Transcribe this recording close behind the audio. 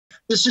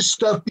This is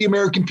stuff the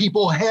American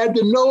people had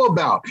to know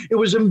about. It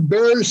was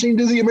embarrassing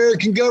to the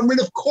American government.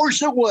 Of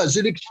course it was.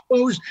 It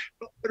exposed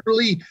how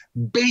utterly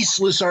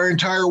baseless our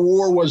entire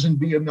war was in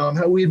Vietnam,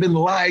 how we had been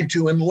lied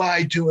to and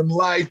lied to and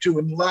lied to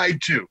and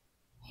lied to.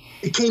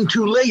 It came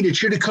too late. It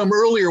should have come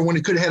earlier when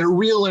it could have had a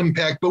real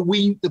impact, but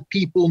we, the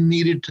people,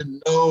 needed to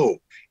know.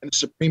 And the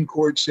Supreme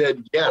Court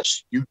said,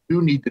 yes, you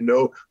do need to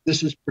know.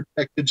 This is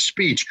protected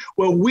speech.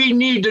 Well, we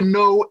need to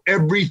know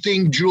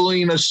everything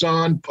Julian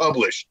Assange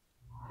published.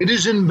 It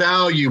is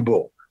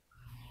invaluable.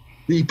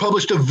 He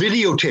published a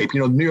videotape.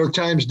 The New York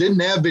Times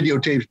didn't have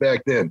videotapes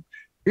back then.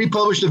 He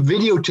published a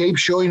videotape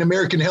showing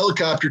American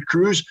helicopter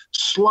crews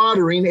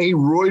slaughtering a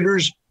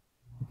Reuters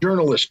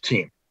journalist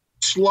team,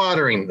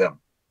 slaughtering them.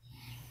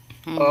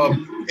 And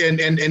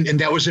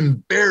that was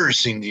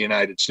embarrassing the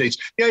United States.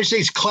 The United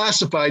States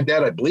classified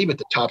that, I believe, at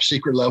the top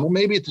secret level,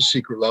 maybe at the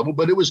secret level,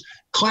 but it was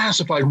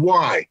classified.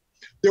 Why?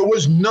 There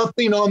was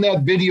nothing on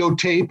that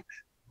videotape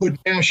put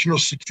national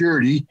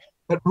security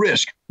at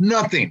risk.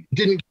 Nothing.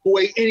 Didn't give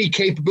away any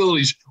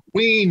capabilities.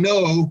 We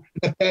know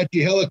an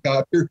Apache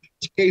helicopter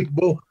is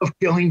capable of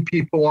killing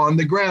people on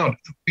the ground.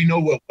 We know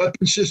what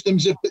weapon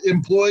systems it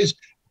employs.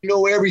 We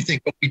know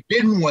everything, but we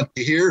didn't want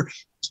to hear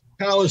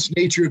the callous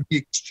nature of the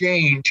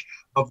exchange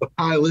of the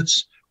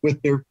pilots with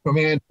their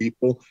command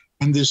people,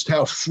 and this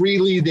how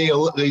freely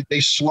they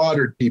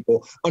slaughtered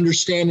people,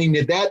 understanding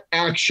that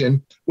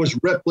action was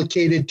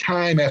replicated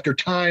time after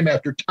time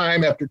after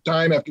time after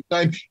time after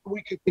time.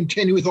 We could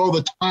continue with all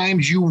the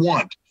times you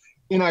want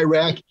in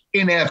Iraq,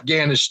 in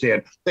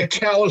Afghanistan, the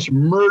callous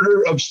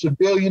murder of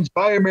civilians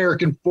by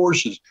American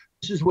forces.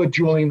 This is what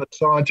Julian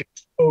Assange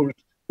exposed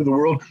to the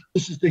world.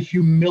 This is the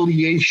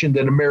humiliation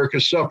that America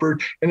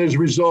suffered. And as a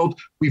result,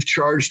 we've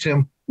charged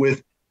him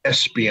with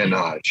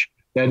espionage.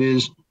 That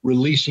is,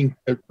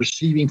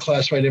 receiving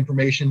classified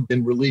information,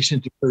 then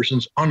releasing to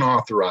persons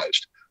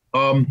unauthorized.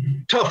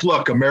 Tough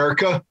luck,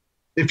 America.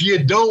 If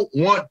you don't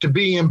want to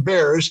be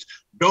embarrassed,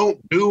 don't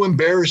do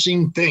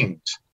embarrassing things.